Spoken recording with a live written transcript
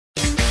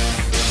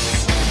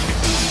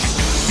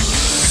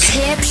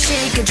Hip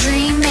shaker,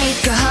 dream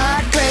maker,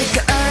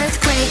 heartbreaker,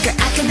 earthquaker.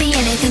 I could be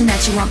anything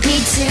that you want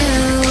me to.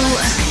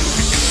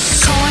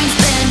 Coin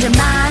spender,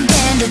 mind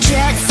bender,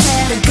 jet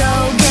setter, go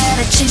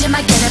getter, changing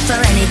my getter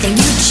for anything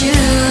you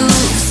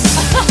choose.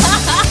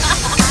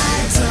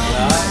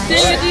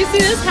 Dude, do you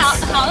see this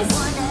house?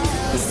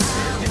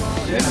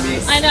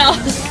 I know.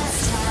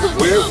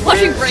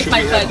 Watch me break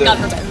my foot, God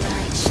forbid.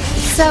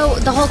 So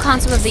the whole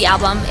concept of the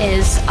album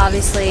is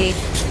obviously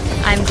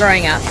I'm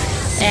growing up,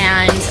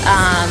 and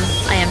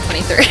I am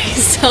 23,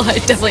 so I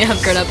definitely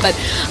have grown up. But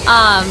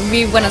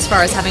we went as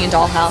far as having a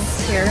dollhouse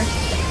here,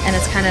 and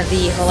it's kind of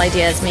the whole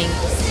idea is me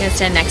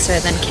stand next to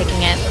it, then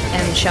kicking it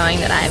and showing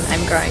that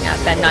I'm growing up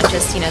and not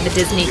just the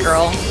Disney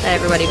girl that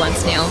everybody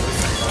once knew.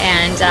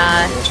 And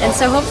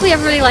so hopefully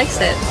everybody likes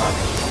it.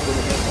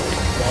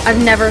 I've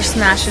never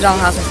smashed a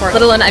dollhouse before,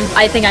 let alone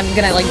I think I'm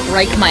gonna like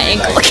break my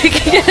ankle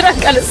kicking it. I'm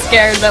kind of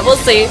scared, but we'll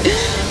see. You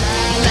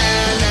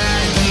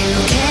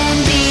can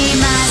be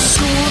my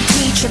school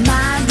teacher,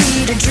 mind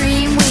reader,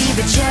 dream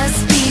weaver,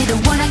 just be the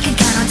one I can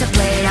count on to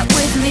play it out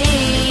with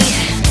me.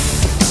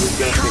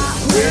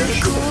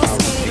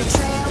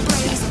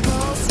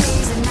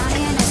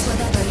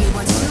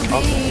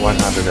 Okay,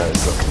 100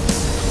 guys. So.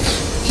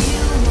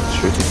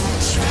 Shoot it.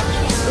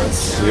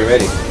 You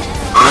ready?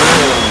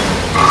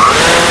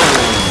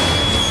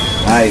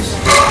 Nice.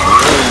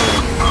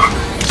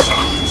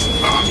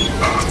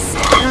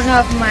 I don't know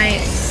if my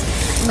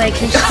leg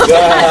can show.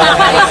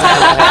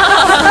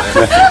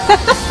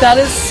 That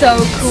is so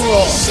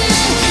cool.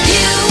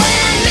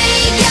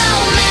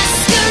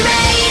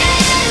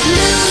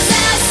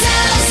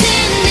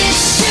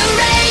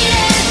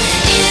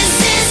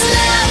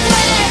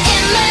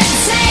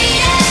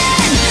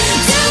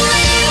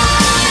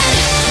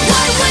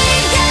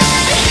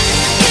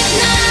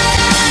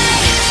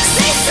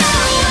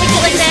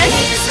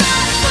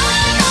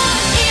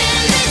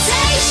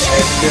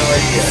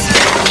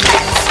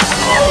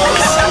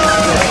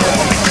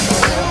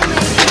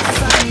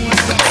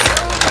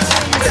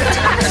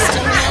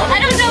 I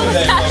don't know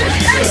what's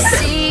happening.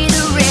 See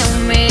the real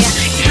me,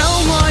 no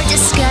more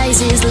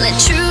disguises. Let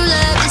true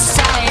love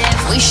decide if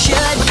we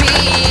should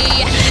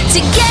be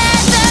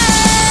together.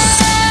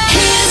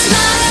 Here's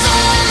my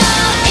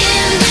formal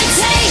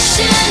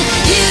invitation,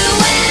 you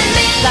and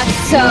me. That's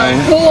so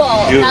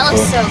cool. Beautiful. That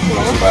looks so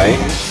cool. Right?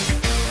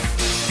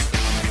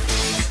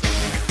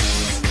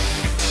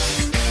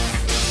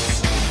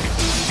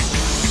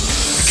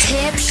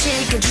 Hip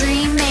shaker,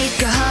 dream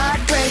maker,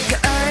 heartbreaker,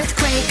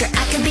 earthquaker.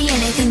 I could be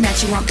anything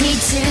that you want me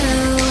to.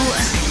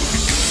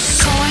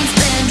 Coin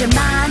spender,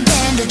 mind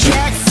bender,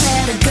 jet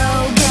setter,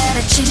 go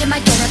getter, changing my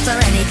getter for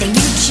anything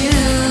you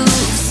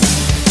choose.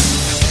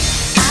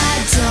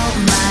 I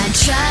don't mind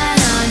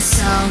trying on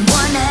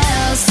someone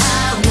else.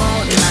 I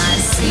won't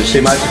mind seeing The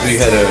same attitude you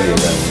had earlier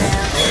then,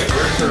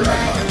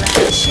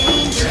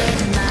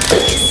 changing my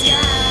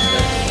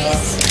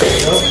disguise.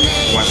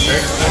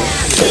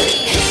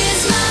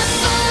 Here's my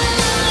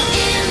formal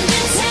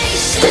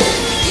invitation.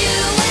 You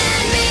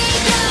and me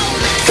go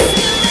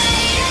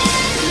masquerading,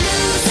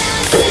 lose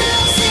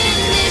ourselves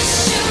in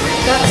this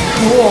charade. That's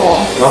cool.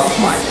 Oh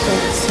my.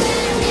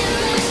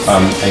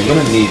 I'm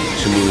gonna need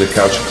to move the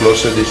couch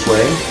closer this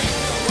way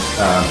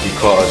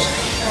because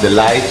the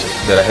light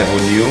that I have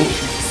on you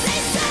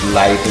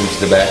lightens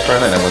the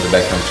background, and I want the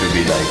background to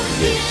be like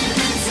this.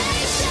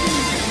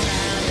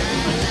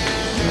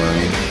 You know what I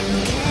mean?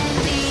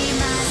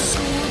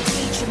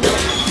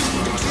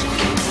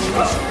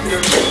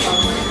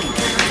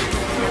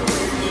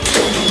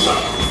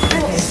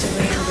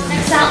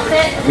 Next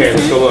outfit. Okay,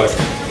 let's go look.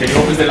 Can you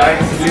open the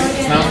lights,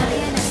 please, now?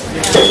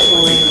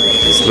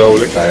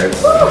 Slowly. Tired.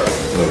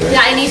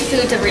 Yeah, I need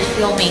food to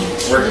refuel me.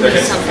 Work I the need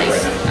head. something.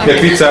 Okay,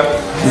 pizza.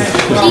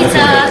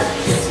 Pizza.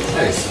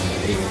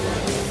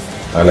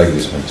 I like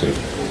this one too.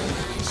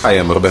 Hi,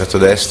 I'm Roberto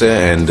D'Este,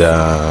 and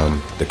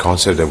the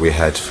concept that we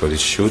had for this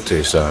shoot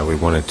is we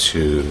wanted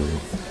to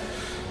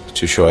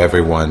show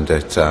everyone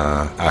that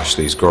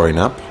Ashley is growing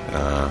up.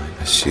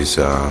 She's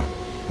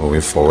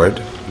moving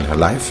forward in her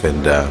life,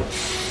 and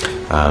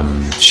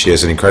she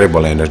has an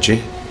incredible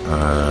energy.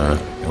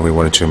 And we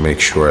wanted to make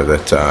sure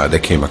that they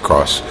came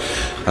across.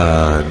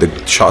 The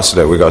shots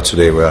that we got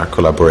today were a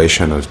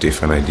collaboration of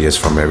different ideas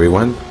from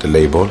everyone: the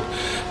label,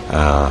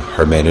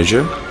 her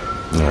manager,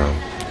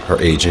 her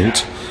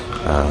agent,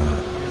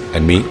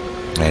 and me,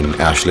 and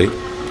Ashley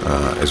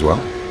as well.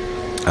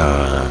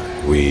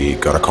 We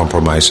got a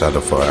compromise out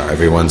of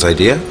everyone's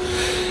idea,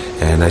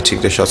 and I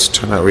think the shots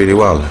turned out really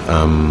well.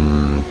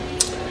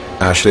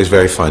 Ashley is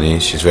very funny,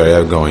 she's very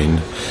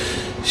outgoing,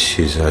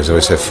 she's, as I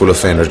always said, full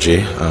of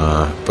energy,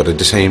 but at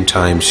the same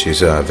time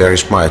she's very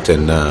smart,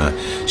 and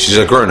she's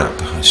a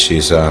grown-up.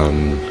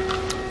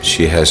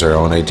 She has her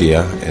own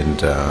idea,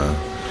 and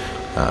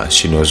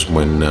she knows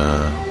when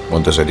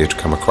those ideas to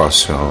come across,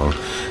 so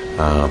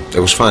it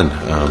was fun.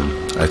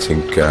 I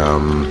think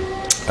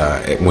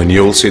when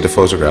you'll see the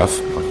photograph,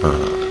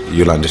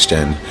 you'll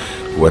understand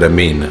what I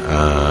mean.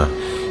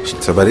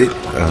 That's about it.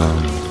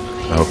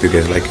 I hope you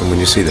guys like them when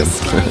you see them.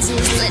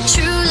 Let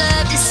true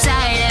love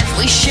decide if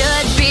we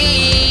should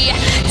be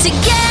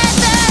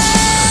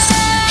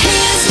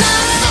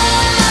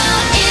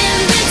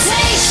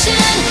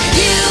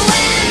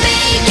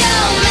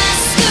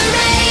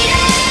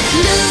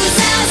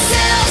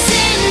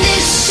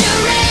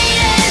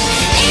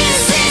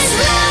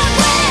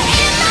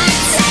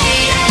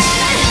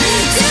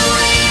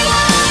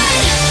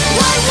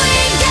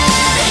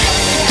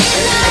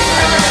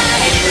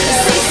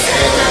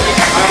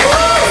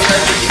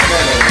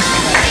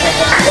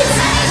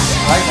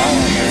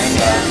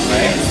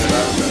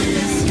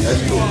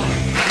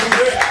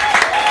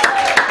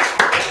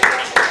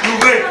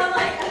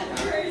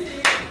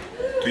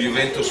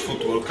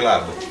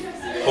club.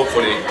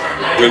 Hopefully,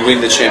 we'll win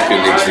the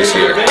Champions League this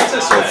year.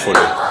 Hopefully.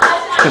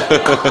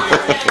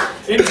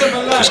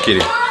 Just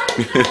kidding.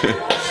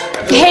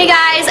 Hey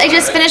guys, I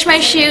just finished my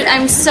shoot.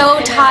 I'm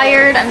so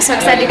tired. I'm so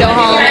excited to go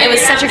home. It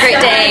was such a great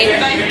day.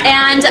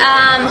 And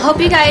hope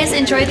you guys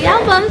enjoy the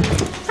album.